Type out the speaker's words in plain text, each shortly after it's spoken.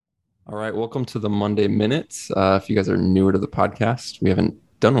All right, welcome to the Monday Minutes. If you guys are newer to the podcast, we haven't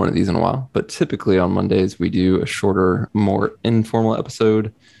done one of these in a while, but typically on Mondays we do a shorter, more informal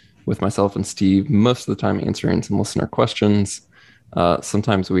episode with myself and Steve, most of the time answering some listener questions.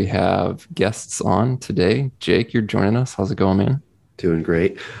 Sometimes we have guests on today. Jake, you're joining us. How's it going, man? Doing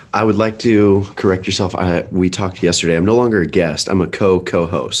great. I would like to correct yourself. We talked yesterday. I'm no longer a guest. I'm a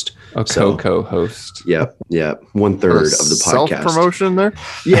co-host. A co-host. Yep. 1/3 of the podcast. Self-promotion there?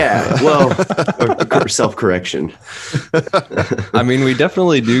 Yeah. Well, self-correction. I mean, we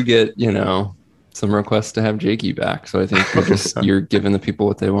definitely do get, some requests to have Jakey back. So I think you're giving the people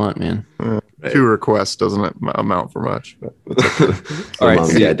what they want, man. Right. 2 requests doesn't amount for much. But all right,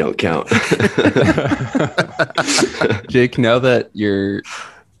 so I don't count. Jake, now that you're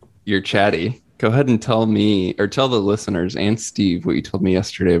chatty, go ahead and tell me or tell the listeners and Steve what you told me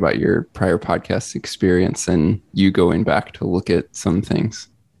yesterday about your prior podcast experience and you going back to look at some things.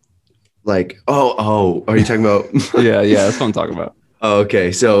 Like, are you talking about? Yeah, that's what I'm talking about. Oh,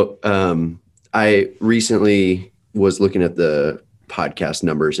 okay. So I recently was looking at the podcast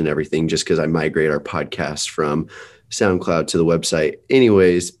numbers and everything just because I migrate our podcast from SoundCloud to the website.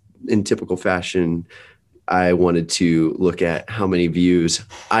 Anyways, in typical fashion, I wanted to look at how many views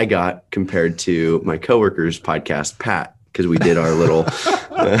I got compared to my coworker's podcast, Pat, because we did our little,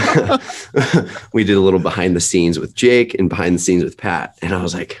 we did a little behind the scenes with Jake and behind the scenes with Pat. And I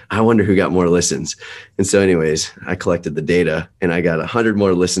was like, I wonder who got more listens. And so anyways, I collected the data and I got 100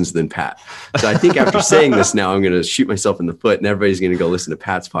 more listens than Pat. So I think after saying this now, I'm going to shoot myself in the foot and everybody's going to go listen to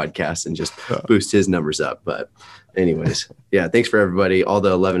Pat's podcast and just boost his numbers up. But anyways, yeah, thanks for everybody, all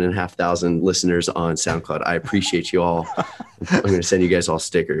the 11,500 listeners on SoundCloud. I appreciate you all. I'm going to send you guys all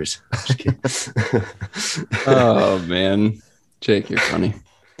stickers. Oh, man. Jake, you're funny.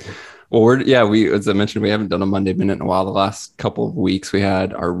 Well, as I mentioned, we haven't done a Monday Minute in a while. The last couple of weeks, we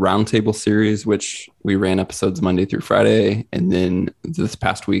had our roundtable series, which we ran episodes Monday through Friday. And then this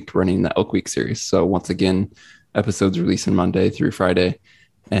past week, running the Elk Week series. So once again, episodes releasing Monday through Friday.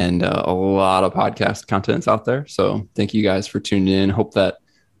 And a lot of podcast contents out there. So thank you guys for tuning in. Hope that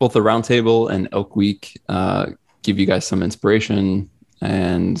both the Roundtable and Elk Week give you guys some inspiration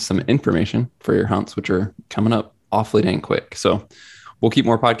and some information for your hunts, which are coming up awfully dang quick. So we'll keep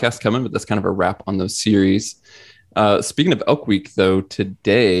more podcasts coming, but that's kind of a wrap on those series. Speaking of Elk Week, though,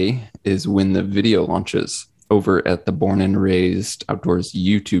 today is when the video launches over at the Born and Raised Outdoors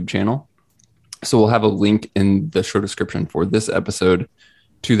YouTube channel. So we'll have a link in the show description for this episode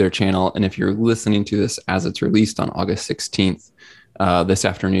to their channel. And if you're listening to this as it's released on August 16th, this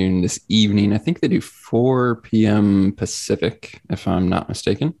afternoon, this evening, I think they do 4 p.m. Pacific, if I'm not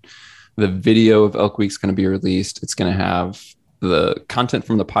mistaken, the video of Elk Week is going to be released. It's going to have the content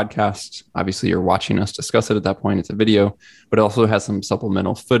from the podcast. Obviously, you're watching us discuss it at that point. It's a video, but it also has some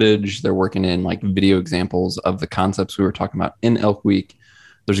supplemental footage. They're working in like video examples of the concepts we were talking about in Elk Week.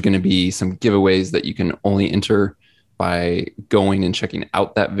 There's going to be some giveaways that you can only enter by going and checking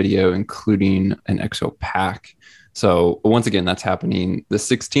out that video, including an EXO pack. So once again, that's happening the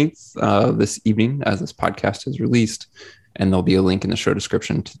 16th this evening as this podcast is released. And there'll be a link in the show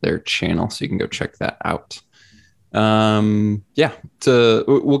description to their channel, so you can go check that out. We'll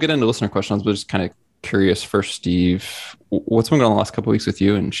get into listener questions, but just kind of curious first, Steve, what's been going on the last couple of weeks with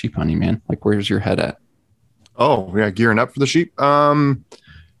you and sheep hunting, man? Like, where's your head at? Oh, yeah, gearing up for the sheep.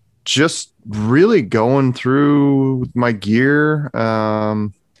 Just really going through my gear.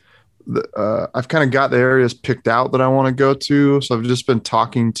 I've kind of got the areas picked out that I want to go to. So I've just been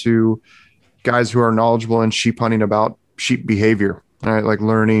talking to guys who are knowledgeable in sheep hunting about sheep behavior, right? Like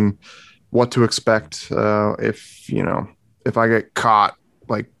learning what to expect if I get caught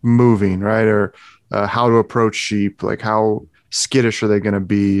like moving, right? Or how to approach sheep, like how skittish are they going to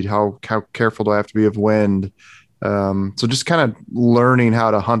be? How careful do I have to be of wind? So just kind of learning how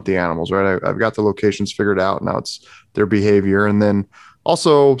to hunt the animals, right? I've got the locations figured out. Now it's their behavior. And then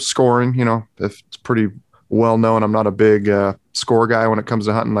also scoring, if it's pretty well known, I'm not a big score guy when it comes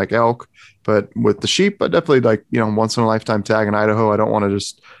to hunting like elk, but with the sheep, I definitely like, once in a lifetime tag in Idaho. I don't want to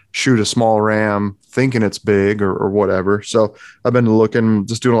just shoot a small ram thinking it's big or whatever. So I've been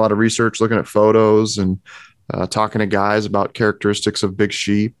just doing a lot of research, looking at photos and talking to guys about characteristics of big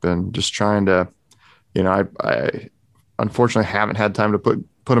sheep and just trying to, I unfortunately haven't had time to put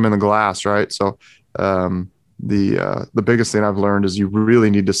them in the glass. Right. So, the biggest thing I've learned is you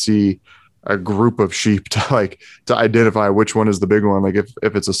really need to see a group of sheep to identify which one is the big one. Like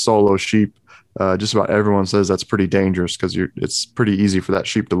if it's a solo sheep, just about everyone says that's pretty dangerous because it's pretty easy for that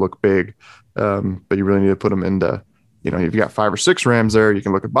sheep to look big. But you really need to put them into, if you've got 5 or 6 rams there, you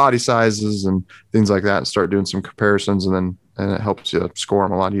can look at body sizes and things like that and start doing some comparisons, and it helps you score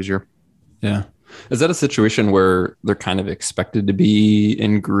them a lot easier. Yeah. Is that a situation where they're kind of expected to be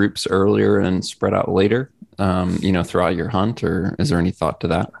in groups earlier and spread out later, throughout your hunt, or is there any thought to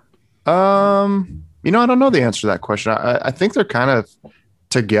that? I don't know the answer to that question. I think they're kind of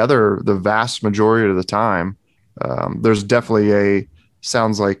together the vast majority of the time. There's definitely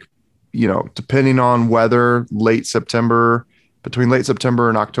sounds like, depending on weather, between late September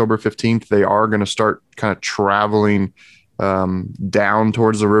and October 15th, they are going to start kind of traveling down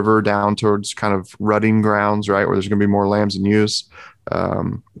towards the river, down towards kind of rutting grounds, right, where there's going to be more lambs in use.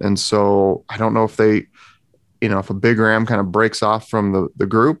 And so I don't know if if a big ram kind of breaks off from the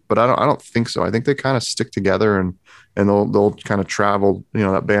group, but I don't think so. I think they kind of stick together and they'll kind of travel,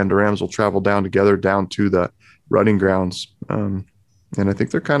 that band of rams will travel down together down to the rutting grounds. And I think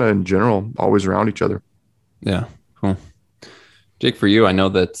they're kind of in general always around each other. Yeah. Cool. Jake, for you, I know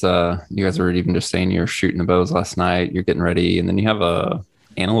that you guys were even just saying you're shooting the bows last night, you're getting ready, and then you have a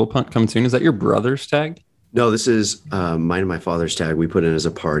antelope hunt coming soon. Is that your brother's tag? No, this is mine and my father's tag. We put in as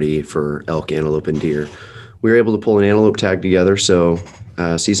a party for elk, antelope, and deer. We were able to pull an antelope tag together. So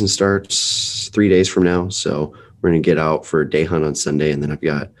season starts 3 days from now. So we're going to get out for a day hunt on Sunday. And then I've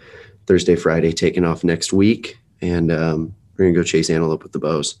got Thursday, Friday taking off next week. And we're going to go chase antelope with the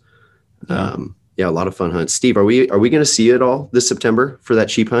bows. Yeah, a lot of fun hunts. Steve, are we going to see you at all this September for that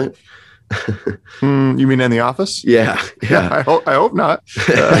sheep hunt? You mean in the office? Yeah. I hope not.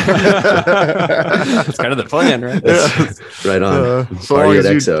 That's kind of the plan, right? Yeah. Right on. So Party at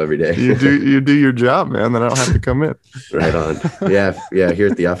long as EXO every day. you do your job, man. Then I don't have to come in. Right on. Yeah. Here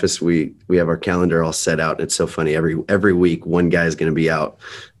at the office, we have our calendar all set out. It's so funny. Every week, one guy is going to be out,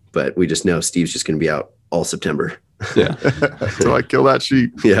 but we just know Steve's just going to be out all September. Yeah. Until I kill that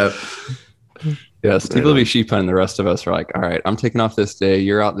sheep. Yeah. Yeah, Steve will be sheep hunting. The rest of us are like, all right, I'm taking off this day.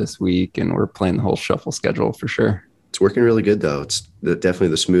 You're out this week, and we're playing the whole shuffle schedule for sure. It's working really good though. It's definitely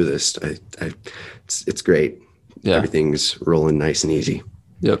the smoothest. It's great. Yeah, everything's rolling nice and easy.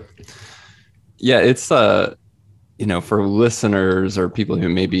 Yep. Yeah, it's for listeners or people who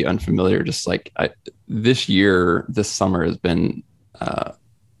may be unfamiliar, just like this summer has been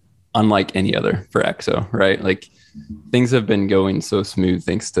unlike any other for EXO, right? Like things have been going so smooth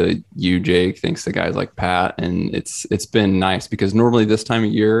thanks to you, Jake, thanks to guys like Pat, and it's been nice because normally this time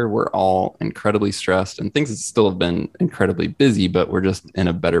of year we're all incredibly stressed and things still have been incredibly busy, but we're just in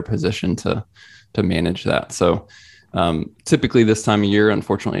a better position to manage that. So typically this time of year,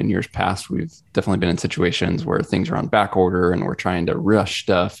 unfortunately in years past, we've definitely been in situations where things are on back order and we're trying to rush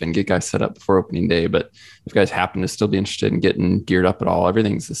stuff and get guys set up before opening day. But if guys happen to still be interested in getting geared up at all,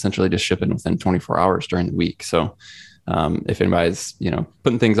 everything's essentially just shipping within 24 hours during the week. So if anybody's,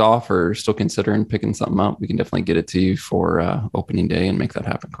 putting things off or still considering picking something up, we can definitely get it to you for opening day and make that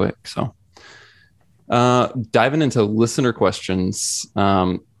happen quick. So diving into listener questions,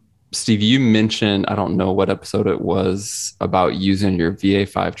 Steve, you mentioned, I don't know what episode it was, about using your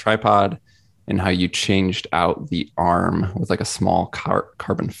VA5 tripod and how you changed out the arm with like a small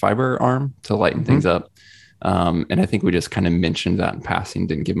carbon fiber arm to lighten things up. And I think we just kind of mentioned that in passing,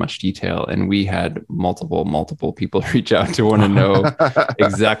 didn't give much detail. And we had multiple people reach out to want to know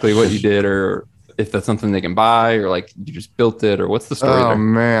exactly what you did, or if that's something they can buy, or like you just built it, or what's the story there?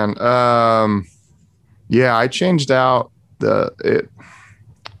 Man. Yeah, I changed out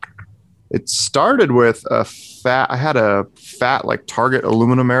it started with I had a fat like Target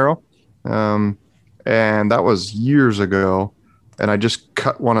aluminum arrow. And that was years ago. And I just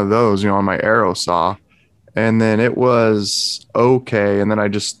cut one of those, on my arrow saw. And then it was okay. And then I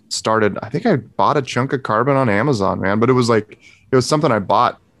just started, I think I bought a chunk of carbon on Amazon, man. But it was something I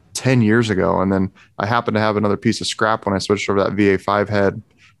bought 10 years ago. And then I happened to have another piece of scrap when I switched over that VA5 head.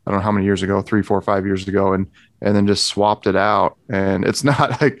 I don't know how many years ago, 3, 4, 5 years ago. And then just swapped it out. And it's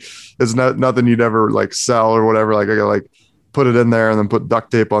not nothing you'd ever like sell or whatever. Like I got like put it in there and then put duct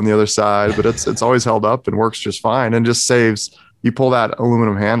tape on the other side, but it's always held up and works just fine. And just saves, you pull that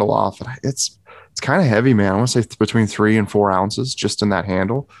aluminum handle off and it's kind of heavy, man. I want to say between 3 and 4 ounces just in that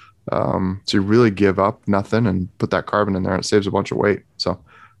handle. So you really give up nothing and put that carbon in there. And it saves a bunch of weight. So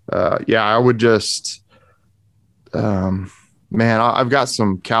I would just, man, I've got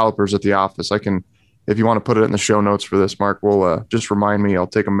some calipers at the office. I can, if you want to put it in the show notes for this, Mark, we'll just remind me. I'll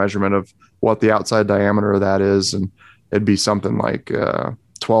take a measurement of what the outside diameter of that is. And it'd be something like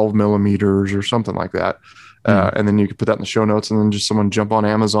 12 millimeters or something like that. And then you could put that in the show notes, and then just someone jump on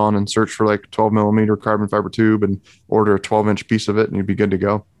Amazon and search for like 12 millimeter carbon fiber tube and order a 12-inch piece of it, and you'd be good to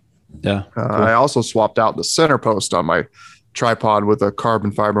go. Yeah. Cool. I also swapped out the center post on my tripod with a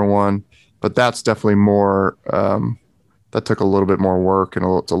carbon fiber one, but that's definitely more, that took a little bit more work, and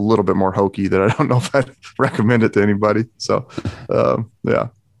it's a little bit more hokey that I don't know if I'd recommend it to anybody. So, yeah.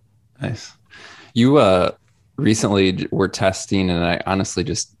 Nice. You recently were testing, and I honestly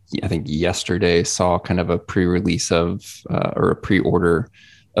I think yesterday saw kind of a pre-release of or a pre-order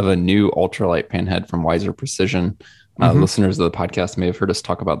of a new ultralight panhead from Wiser Precision. Listeners of the podcast may have heard us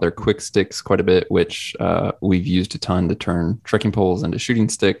talk about their quick sticks quite a bit, which we've used a ton to turn trekking poles into shooting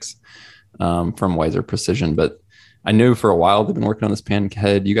sticks from Wiser Precision. But I knew for a while they've been working on this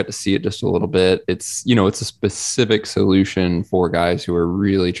panhead. You got to see it just a little bit. It's, it's a specific solution for guys who are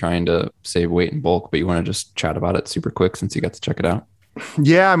really trying to save weight and bulk, but you want to just chat about it super quick since you got to check it out.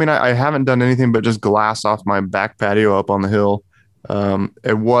 Yeah, I mean, I haven't done anything but just glass off my back patio up on the hill.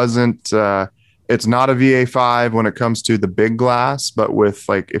 It wasn't, it's not a VA5 when it comes to the big glass, but with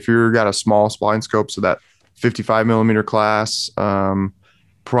like, if you've got a small spline scope, so that 55 millimeter class,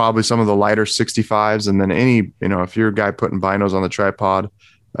 probably some of the lighter 65s, and then any, if you're a guy putting binos on the tripod,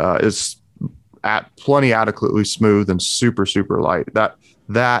 is plenty adequately smooth and super, super light.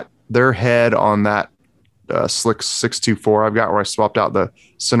 That their head on that Slick 624 I've got, where I swapped out the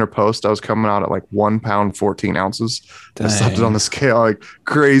center post, I was coming out at like 1 pound 14 ounces. I slapped it on the scale, like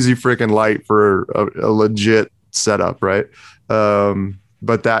crazy freaking light for a legit setup, right?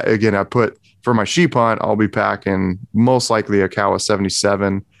 But that, again, I put for my sheep hunt, I'll be packing most likely a Kawa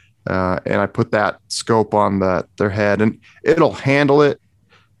 77, and I put that scope on their head, and it'll handle it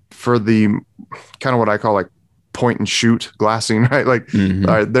for the kind of what I call like point and shoot glassing, right? Like, all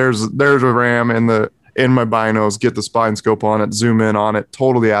right, there's a ram in my binos, get the spine scope on it, zoom in on it,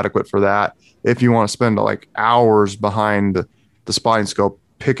 totally adequate for that. If you want to spend like hours behind the spine scope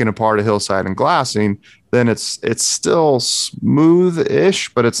picking apart a hillside and glassing, then it's still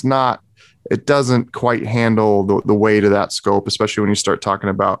smooth-ish, but it doesn't quite handle the weight of that scope, especially when you start talking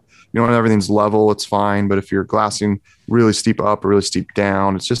about, when everything's level, it's fine. But if you're glassing really steep up or really steep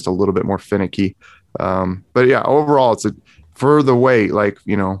down, it's just a little bit more finicky. But yeah, overall, for the weight, like,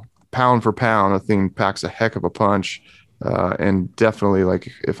 pound for pound, the thing packs a heck of a punch. And definitely,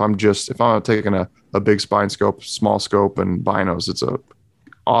 like, if I'm taking a big spine scope, small scope, and binos, it's a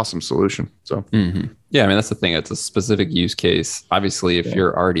awesome solution. So yeah, I mean, that's the thing. It's a specific use case. Obviously, if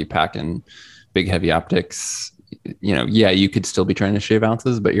you're already packing big heavy optics, you could still be trying to shave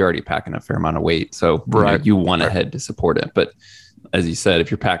ounces, but you're already packing a fair amount of weight. So you want a head to support it. But as you said, if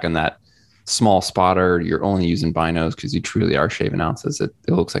you're packing that small spotter, you're only using binos because you truly are shaving ounces, it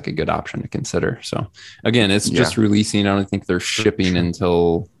looks like a good option to consider. So again, it's just releasing. I don't think they're shipping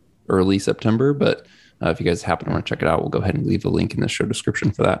until early September, but if you guys happen to want to check it out, we'll go ahead and leave a link in the show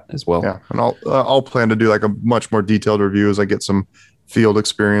description for that as well. Yeah, and I'll plan to do like a much more detailed review as I get some field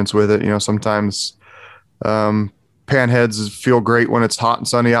experience with it. Sometimes panheads feel great when it's hot and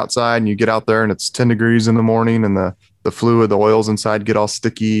sunny outside, and you get out there and it's 10 degrees in the morning, and the fluid, the oils inside get all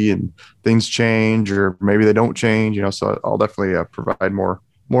sticky, and things change, or maybe they don't change. So I'll definitely provide more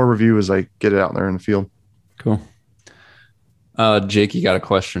review as I get it out there in the field. Cool. Jake, you got a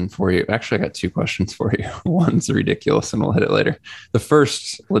question for you. Actually, I got 2 questions for you. One's ridiculous, and we'll hit it later. The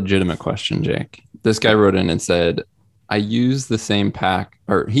first legitimate question, Jake. This guy wrote in and said, I use the same pack,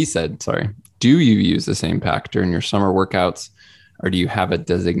 or he said, sorry, do you use the same pack during your summer workouts, or do you have a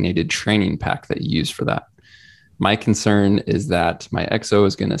designated training pack that you use for that? My concern is that my XO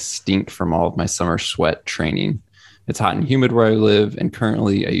is going to stink from all of my summer sweat training. It's hot and humid where I live, and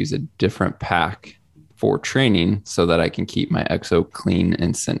currently I use a different pack for training so that I can keep my XO clean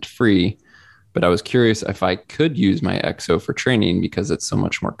and scent free. But I was curious if I could use my XO for training because it's so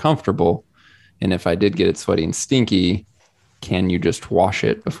much more comfortable. And if I did get it sweaty and stinky, can you just wash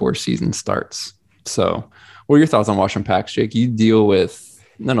it before season starts? So what are your thoughts on washing packs, Jake? You deal with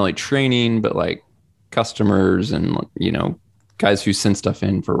not only training, but like customers and, guys who send stuff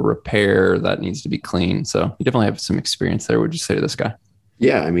in for repair that needs to be clean. So you definitely have some experience there. What would you say to this guy?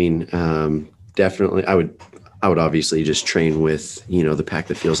 Yeah, I mean, definitely, I would obviously just train with, the pack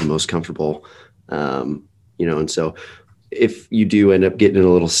that feels the most comfortable. And so if you do end up getting a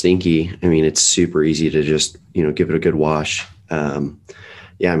little stinky, I mean, it's super easy to just, give it a good wash. I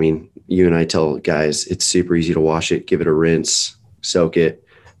mean, you and I tell guys, it's super easy to wash it, give it a rinse, soak it,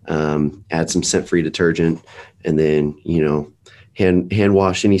 add some scent-free detergent, and then, hand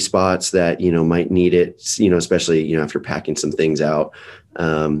wash any spots that, might need it, especially, after packing some things out.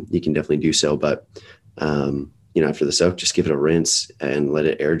 You can definitely do so, but, after the soak, just give it a rinse and let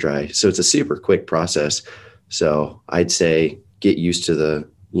it air dry. So it's a super quick process. So I'd say get used to the,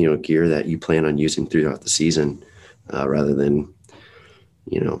 gear that you plan on using throughout the season, rather than,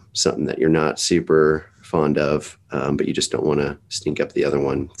 something that you're not super fond of, but you just don't want to stink up the other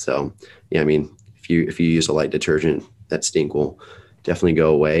one. So, yeah, I mean, if you use a light detergent, that stink will definitely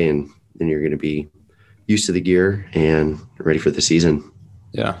go away, and then you're going to be used to the gear and ready for the season.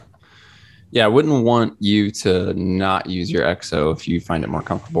 Yeah. Yeah, I wouldn't want you to not use your EXO if you find it more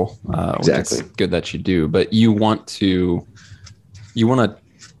comfortable. Exactly. Which it's good that you do, but you want to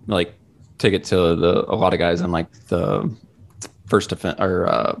like take it to a lot of guys in like the first defense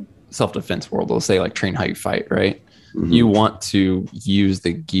or self defense world. They'll say like train how you fight, right? You Mm-hmm. want to use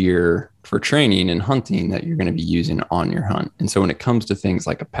the gear for training and hunting that you're going to be using on your hunt. And so when it comes to things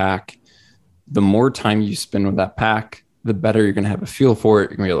like a pack, the more time you spend with that pack, the better you're going to have a feel for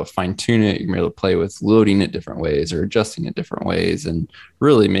it. You're going to be able to fine tune it. You're going to be able to play with loading it different ways or adjusting it different ways and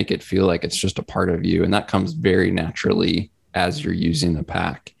really make it feel like it's just a part of you. And that comes very naturally as you're using the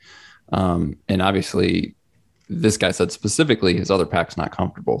pack. And obviously, this guy said specifically his other pack's not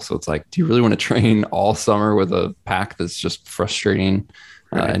comfortable. So it's like, do you really want to train all summer with a pack that's just frustrating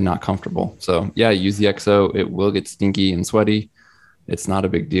and not comfortable? So yeah, use the EXO. It will get stinky and sweaty. It's not a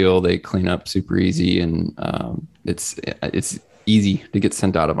big deal. They clean up super easy, and it's easy to get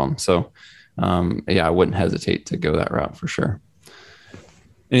sent out of them. So yeah, I wouldn't hesitate to go that route for sure.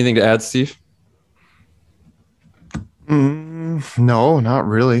 Anything to add, Steve? No, not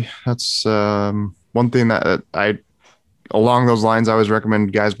really. That's one thing that along those lines, I always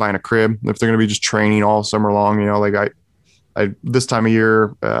recommend guys buying a crib if they're going to be just training all summer long. You know, like I this time of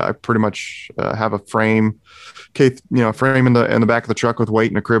year, I pretty much have a frame, frame in the back of the truck with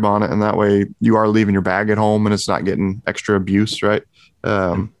weight and a crib on it, and that way you are leaving your bag at home and it's not getting extra abuse, right?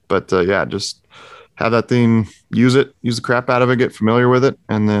 But yeah, just have that thing, use the crap out of it, get familiar with it,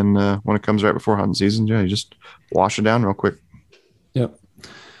 and then when it comes right before hunting season, yeah, you just wash it down real quick. Yep.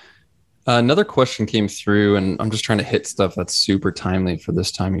 Another question came through, and I'm just trying to hit stuff that's super timely for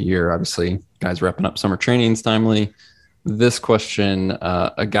this time of year. Obviously, guys wrapping up summer training is timely. This question,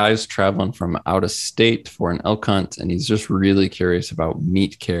 a guy's traveling from out of state for an elk hunt, and he's just really curious about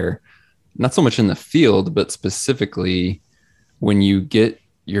meat care, not so much in the field, but specifically when you get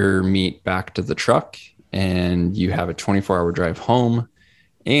your meat back to the truck and you have a 24-hour drive home,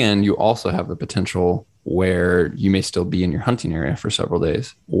 and you also have the potential where you may still be in your hunting area for several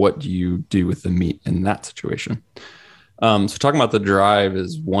days. What do you do with the meat in that situation? So talking about the drive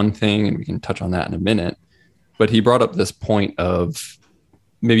is one thing, and we can touch on that in a minute. But he brought up this point of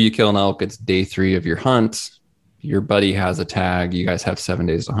maybe you kill an elk, it's day 3 of your hunt. Your buddy has a tag. You guys have 7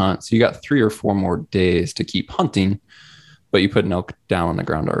 days to hunt. So you got 3 or 4 more days to keep hunting, but you put an elk down on the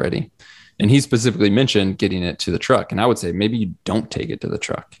ground already. And he specifically mentioned getting it to the truck. And I would say maybe you don't take it to the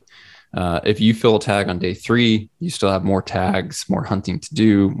truck. If you fill a tag on day 3, you still have more tags, more hunting to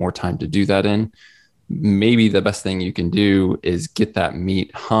do, more time to do that in. Maybe the best thing you can do is get that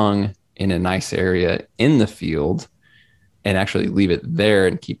meat hung in a nice area in the field and actually leave it there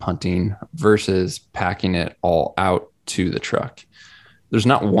and keep hunting versus packing it all out to the truck. There's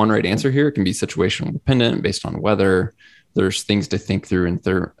not one right answer here. It can be situational dependent based on weather. There's things to think through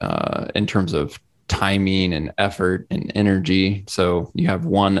in terms of timing and effort and energy. So you have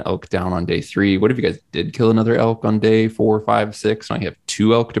one elk down on day 3. What if you guys did kill another elk on day 4, 5, 6? Now you have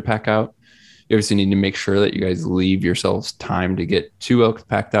 2 elk to pack out. You obviously need to make sure that you guys leave yourselves time to get 2 elk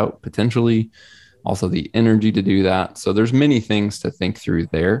packed out, potentially. Also the energy to do that. So there's many things to think through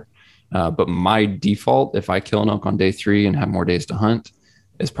there. But my default, if I kill an elk on day 3 and have more days to hunt,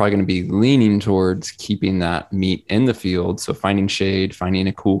 is probably going to be leaning towards keeping that meat in the field. So finding shade, finding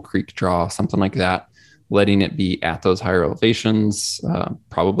a cool creek draw, something like that, letting it be at those higher elevations,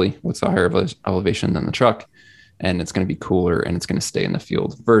 probably what's the higher elevation than the truck. And it's going to be cooler and it's going to stay in the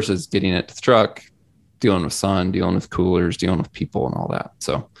field versus getting it to the truck, dealing with sun, dealing with coolers, dealing with people and all that.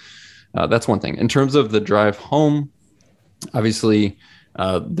 So that's one thing. In terms of the drive home, obviously,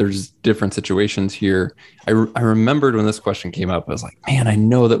 there's different situations here. I remembered when this question came up, I was like, man, I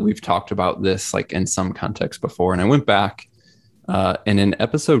know that we've talked about this like in some context before. And I went back and in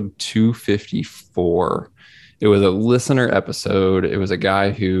episode 254, it was a listener episode. It was a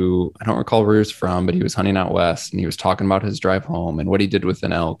guy who, I don't recall where he was from, but he was hunting out west and he was talking about his drive home and what he did with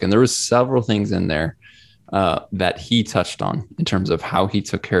an elk. And there was several things in there that he touched on in terms of how he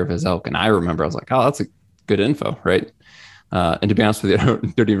took care of his elk. And I remember I was like, oh, that's a good info, right? And to be honest with you, I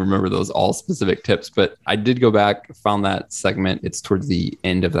don't even remember those all specific tips, but I did go back, found that segment. It's towards the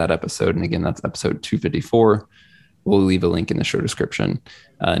end of that episode. And again, that's episode 254. We'll leave a link in the show description.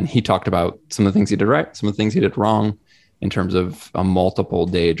 And he talked about some of the things he did right, some of the things he did wrong in terms of a multiple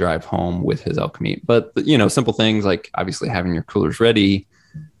day drive home with his elk meat. But, you know, simple things like obviously having your coolers ready,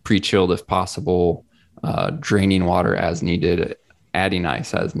 pre-chilled if possible, draining water as needed, adding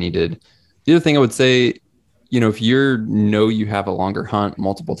ice as needed. The other thing I would say, you know, if you have a longer hunt,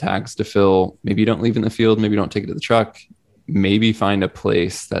 multiple tags to fill, maybe you don't leave in the field, maybe you don't take it to the truck, maybe find a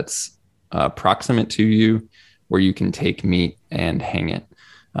place that's proximate to you where you can take meat and hang it.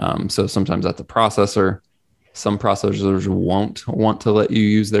 So sometimes at the processor, some processors won't want to let you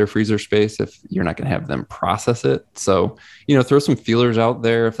use their freezer space if you're not going to have them process it. So, throw some feelers out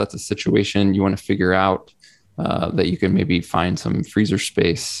there if that's a situation you want to figure out, that you can maybe find some freezer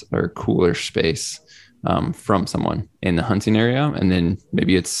space or cooler space from someone in the hunting area. And then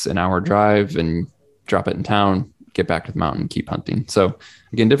maybe it's an hour drive and drop it in town, get back to the mountain, keep hunting. So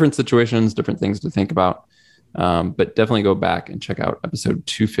again, different situations, different things to think about. But definitely go back and check out episode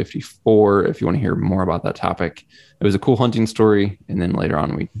 254 if you want to hear more about that topic. It was a cool hunting story. And then later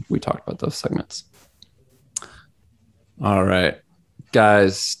on, we talked about those segments. All right,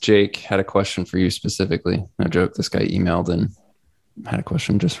 guys, Jake had a question for you specifically. No joke. This guy emailed and had a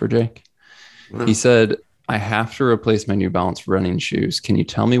question just for Jake. Wow. He said, I have to replace my New Balance running shoes. Can you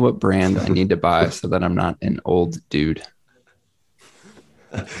tell me what brand I need to buy so that I'm not an old dude?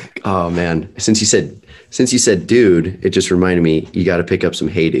 Oh man. Since you said dude, it just reminded me, you got to pick up some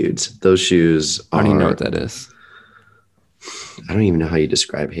Hey Dudes. Those shoes I don't even know what that is. I don't even know how you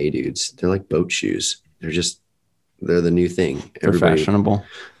describe Hey Dudes. They're like boat shoes. They're the new thing. They're fashionable.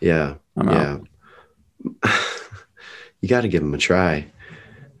 Yeah. Yeah. You got to give them a try.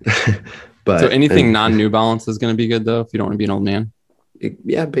 But so anything non-New Balance is going to be good though, if you don't want to be an old man.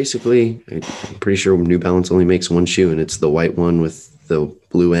 Yeah, basically, I'm pretty sure New Balance only makes one shoe, and it's the white one with the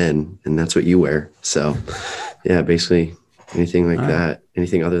blue end, and that's what you wear. So, yeah, basically anything like that,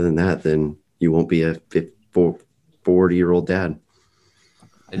 anything other than that, then you won't be a 40-year-old dad.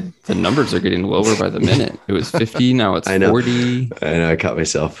 The numbers are getting lower by the minute. It was 50, now it's 40. I know, I caught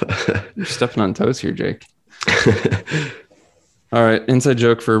myself. You're stepping on toes here, Jake. All right, inside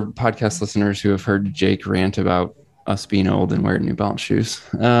joke for podcast listeners who have heard Jake rant about us being old and wearing New Balance shoes.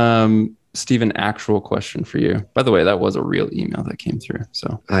 Steve, an actual question for you. By the way, that was a real email that came through.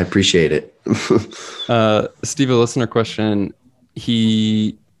 So I appreciate it. Steve, a listener question.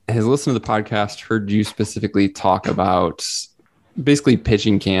 He has listened to the podcast, heard you specifically talk about basically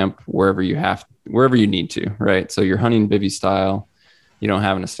pitching camp wherever you need to, right? So you're hunting bivvy style. You don't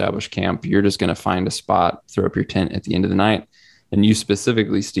have an established camp. You're just going to find a spot, throw up your tent at the end of the night. And you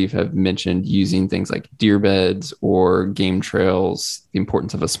specifically, Steve, have mentioned using things like deer beds or game trails, the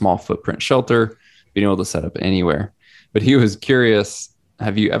importance of a small footprint shelter, being able to set up anywhere. But he was curious,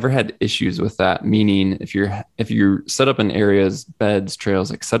 have you ever had issues with that? Meaning if you're set up in areas, beds,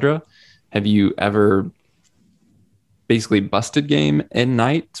 trails, etc., have you ever basically busted game at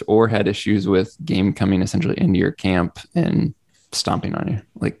night or had issues with game coming essentially into your camp and stomping on you?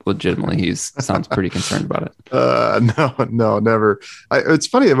 Like legitimately, he sounds pretty concerned about it. No, never. It's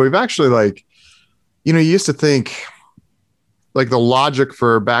funny that we've actually you used to think like the logic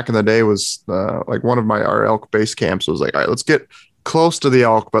for back in the day was like one of our elk base camps was like, all right, let's get close to the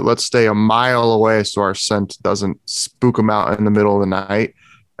elk, but let's stay a mile away so our scent doesn't spook them out in the middle of the night.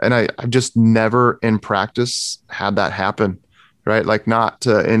 And I've just never in practice had that happen, right? Like not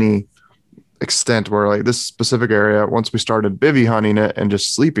to any extent where like this specific area, once we started bivvy hunting it and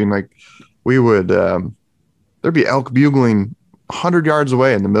just sleeping, like we would there'd be elk bugling 100 yards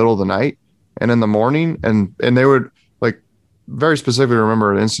away in the middle of the night and in the morning, and they would like very specifically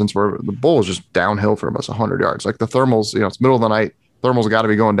remember an instance where the bull was just downhill for almost 100 yards. Like the thermals, it's middle of the night, thermals got to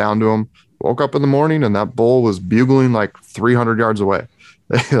be going down to them. Woke up in the morning and that bull was bugling like 300 yards away.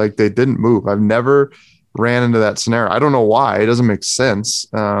 Like they didn't move. I've never ran into that scenario. I don't know why. It doesn't make sense.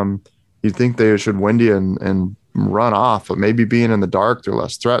 You'd think they should wind you and run off, but maybe being in the dark, they're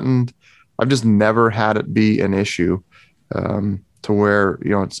less threatened. I've just never had it be an issue to where,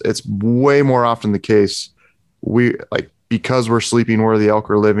 it's way more often the case. We because we're sleeping where the elk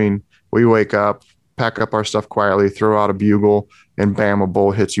are living, we wake up, pack up our stuff quietly, throw out a bugle, and bam, a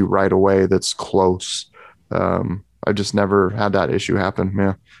bull hits you right away. That's close. I just never had that issue happen.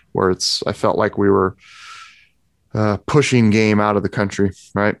 Yeah. Where I felt like we were pushing game out of the country,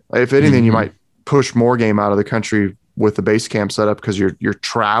 right? If anything, you might push more game out of the country with the base camp setup because you're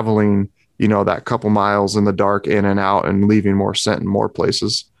traveling, that couple miles in the dark in and out and leaving more scent in more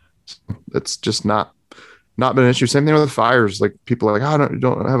places. It's just not been an issue. Same thing with the fires. Like people are like, oh,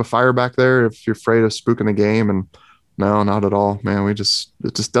 don't have a fire back there if you're afraid of spooking the game. And no, not at all, man. It just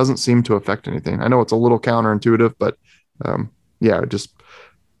doesn't seem to affect anything. I know it's a little counterintuitive, but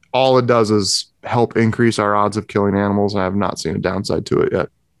all it does is help increase our odds of killing animals. I have not seen a downside to it yet.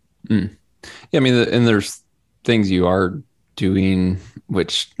 Yeah, I mean, and there's things you are doing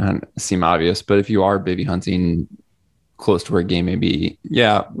which seem obvious, but if you are bivvy hunting close to where game may be,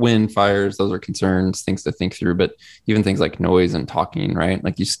 wind, fires, those are concerns, things to think through. But even things like noise and talking, right?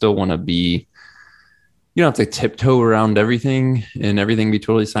 Like you still want to be you don't have to tiptoe around everything and everything be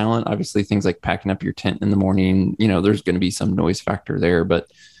totally silent. Obviously, things like packing up your tent in the morning, there's going to be some noise factor there, but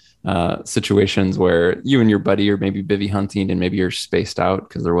situations where you and your buddy are maybe bivvy hunting and maybe you're spaced out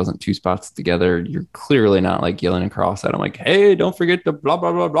because there wasn't two spots together, you're clearly not like yelling across at them like, hey, don't forget to blah,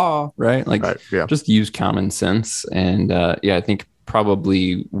 blah, blah, blah, right? Like, Right. Yeah. just use common sense. And I think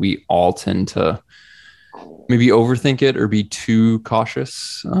probably we all tend to maybe overthink it or be too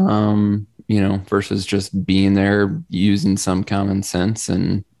cautious, versus just being there, using some common sense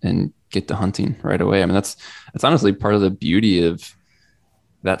and get to hunting right away. I mean, that's honestly part of the beauty of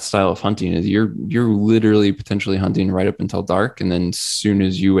that style of hunting is you're literally potentially hunting right up until dark. And then as soon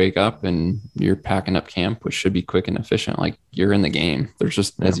as you wake up and you're packing up camp, which should be quick and efficient, like you're in the game. There's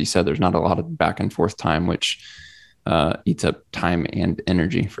just, as you said, there's not a lot of back and forth time, which eats up time and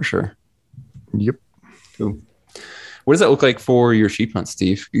energy for sure. Yep. Cool. What does that look like for your sheep hunt,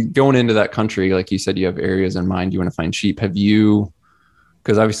 Steve? Going into that country, like you said, you have areas in mind you want to find sheep. Have you,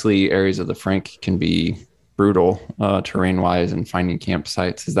 because obviously areas of the Frank can be brutal terrain wise and finding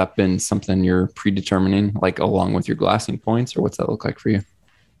campsites. Has that been something you're predetermining, like along with your glassing points, or what's that look like for you?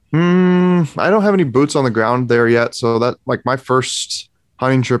 I don't have any boots on the ground there yet. So that like my first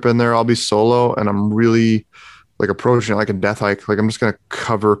hunting trip in there, I'll be solo and I'm really like approaching it like a death hike. Like I'm just going to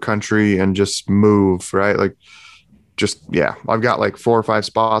cover country and just move, right? Like I've got like 4 or 5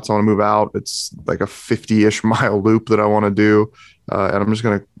 spots I want to move out. It's like a 50-ish mile loop that I want to do. And I'm just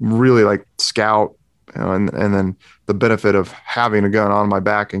going to really like scout, and then the benefit of having a gun on my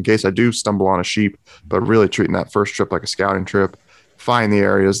back in case I do stumble on a sheep, but really treating that first trip like a scouting trip, find the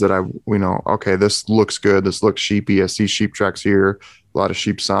areas that okay, this looks good. This looks sheepy. I see sheep tracks here, a lot of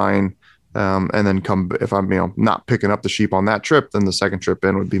sheep sign. And then if I'm, not picking up the sheep on that trip, then the second trip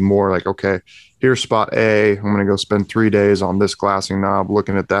in would be more like, okay, here's spot A. I'm going to go spend 3 days on this glassing knob,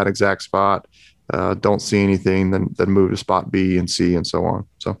 looking at that exact spot. Don't see anything, then move to spot B and C and so on.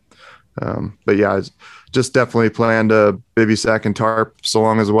 So, but yeah, I just definitely plan to bivy sack and tarp so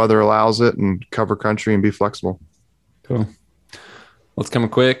long as the weather allows it and cover country and be flexible. Cool. Well, it's coming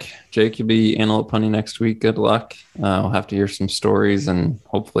quick. Jake, you'll be antelope hunting next week. Good luck. We'll have to hear some stories and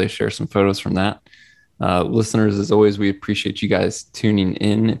hopefully share some photos from that. Listeners, as always, we appreciate you guys tuning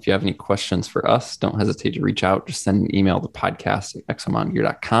in. If you have any questions for us, don't hesitate to reach out. Just send an email to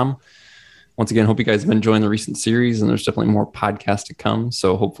podcast@exomountaingear.com. Once again, hope you guys have been enjoying the recent series, and there's definitely more podcasts to come.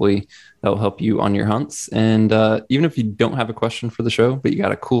 So hopefully that'll help you on your hunts. And even if you don't have a question for the show, but you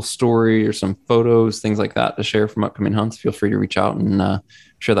got a cool story or some photos, things like that to share from upcoming hunts, feel free to reach out and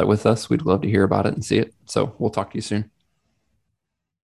share that with us. We'd love to hear about it and see it. So we'll talk to you soon.